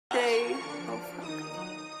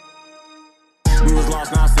We was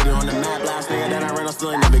lost, now sitting on the map. Last nigga that I ran, I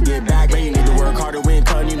still ain't never get back. Man, you need to work harder, we ain't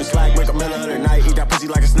cutting you the slack. Wake up middle of the night, eat that pussy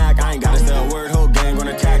like a snack. I ain't gotta say a word, whole gang on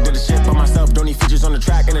attack. Do the shit by myself, don't need features on the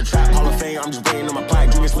track. In the trap, Hall of Fame, I'm just waiting on my plaque.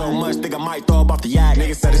 Drinking so much, think I might throw up off the yak.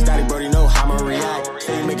 Niggas said it's static, bro, you know how I'ma react.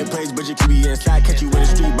 Say you making plays, but you keep me in slack. Catch you in the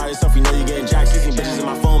street by yourself, you know you getting jacked. 16 bitches in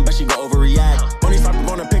my phone, bet she go overreact. Only stopped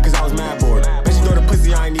going to pick cause I was mad bored. Bet she throw the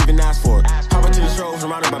pussy I ain't even asked for. Hop into the show,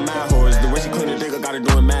 surrounded by mad whores. The way she clean the dick, I got her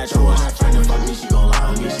doing mad chores. Trying to fuck me, she gon' lie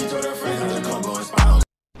on me. She told her friends at the club going spy on me.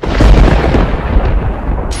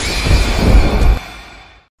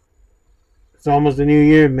 It's almost a new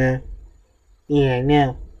year, man. Yeah,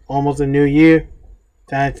 now almost a new year.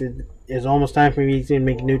 It's almost time for me to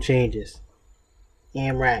make new changes. Yeah,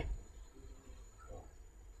 I'm right.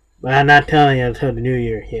 But I'm not telling you until the new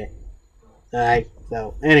year hit. Alright,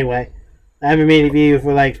 so anyway, I haven't made a video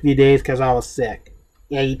for like a few days because I was sick.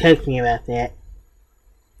 Yeah, you texted me about that.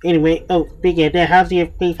 Anyway, oh, speaking of that, how's your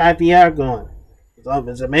P5 VR going?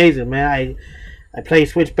 It's amazing, man. I played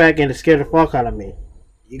Switchback and it scared the fuck out of me.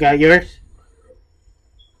 You got yours?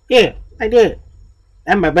 Yeah, I did.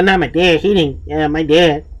 But not my dad. He didn't. Yeah, my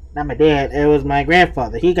dad. Not my dad. It was my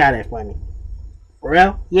grandfather. He got it for me. For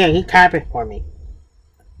real? Yeah, he copied it for me.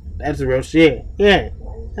 That's the real shit. Yeah.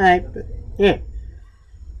 Alright. Yeah.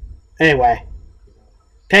 Anyway.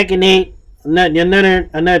 Tekken 8. Another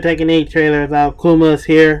Tekken 8 trailer is out. Kuma's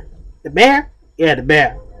here. The bear? Yeah, the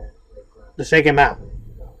bear. Let's check him out.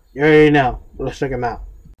 You already know. Let's check him out.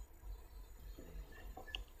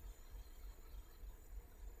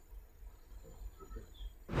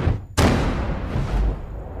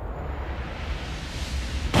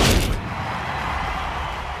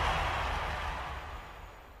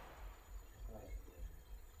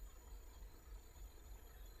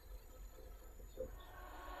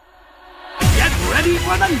 Ready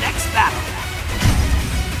for the next battle.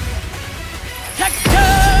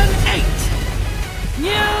 Tekken 8.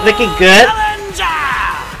 New Looking good. Challenger.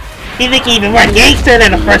 He think he even more gangster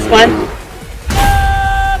than the first one.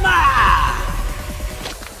 Kuma.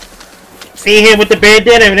 See him with the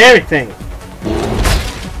bandana and everything.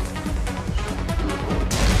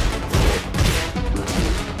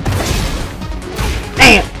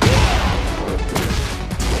 Damn.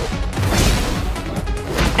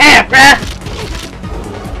 Damn, bruh.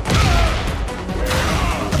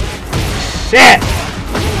 Shit!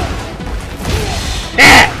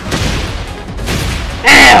 Shit!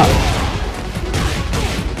 Ow!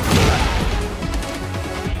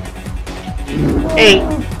 Hey!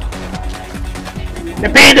 The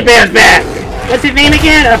Panda Bear's back! What's his name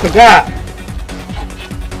again? I forgot.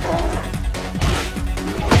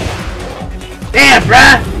 Damn,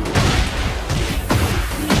 bruh!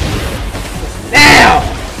 Ow!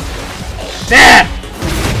 Shit!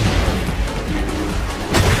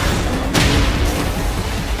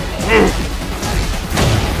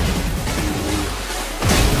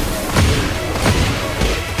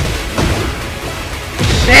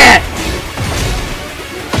 Shit!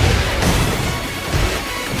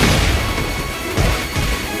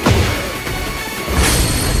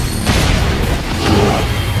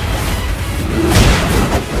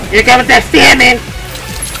 Here comes that salmon!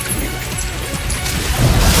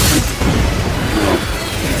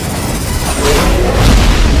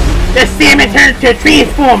 The salmon turns to a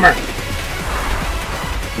transformer!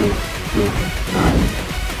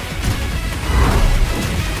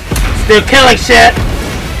 Still killing shit!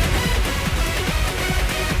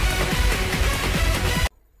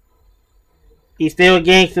 He's still a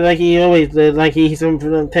gangster like he always does, like he's from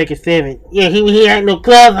Tekken 7. Yeah, he had no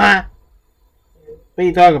gloves, huh? What are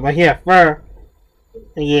you talking about? He had fur.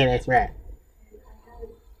 Yeah, that's right.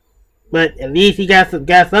 But at least he got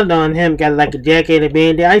something on him. Got like a jacket and a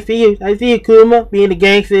bandana. I see you, Kuma, being a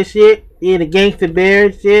gangster shit, being a gangster bear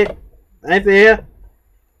and shit. I see ya.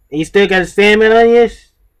 And you still got a salmon on you.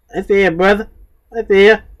 I see ya, brother. I see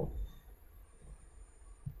ya.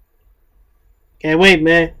 Can't wait,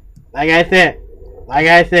 man. Like I said,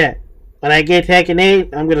 when I get Tekken 8,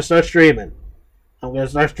 I'm gonna start streaming. I'm gonna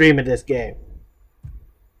start streaming this game.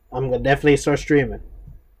 I'm gonna definitely start streaming.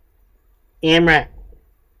 Am right.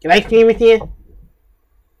 Can I stream with you?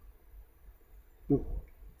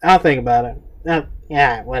 I'll think about it.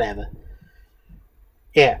 Yeah, whatever.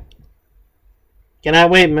 Yeah. Cannot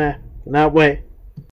wait, man. Cannot wait.